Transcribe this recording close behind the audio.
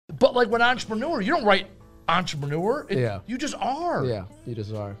But like when entrepreneur, you don't write entrepreneur. You just are. Yeah, you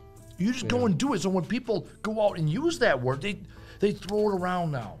just are. You just go and do it. So when people go out and use that word, they throw it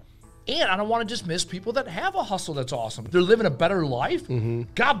around now. And I don't want to dismiss people that have a hustle that's awesome. They're living a better life.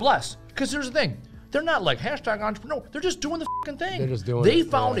 God bless. Because here's the thing. They're not like hashtag entrepreneur. They're just doing the fucking thing. They're just doing They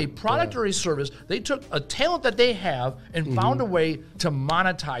it. found a product or a service. They took a talent that they have and found a way to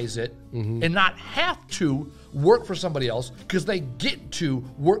monetize it and not have to work for somebody else because they get to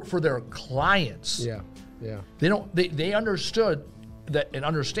work for their clients. Yeah, yeah. They understood that and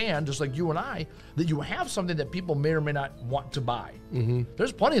understand, just like you and I, that you have something that people may or may not want to buy.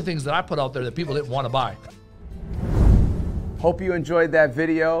 There's plenty of things that I put out there that people didn't want to buy. Hope you enjoyed that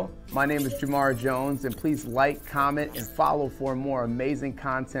video. My name is Jamar Jones, and please like, comment, and follow for more amazing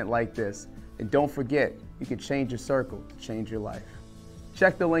content like this. And don't forget, you can change your circle to change your life.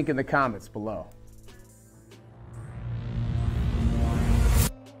 Check the link in the comments below.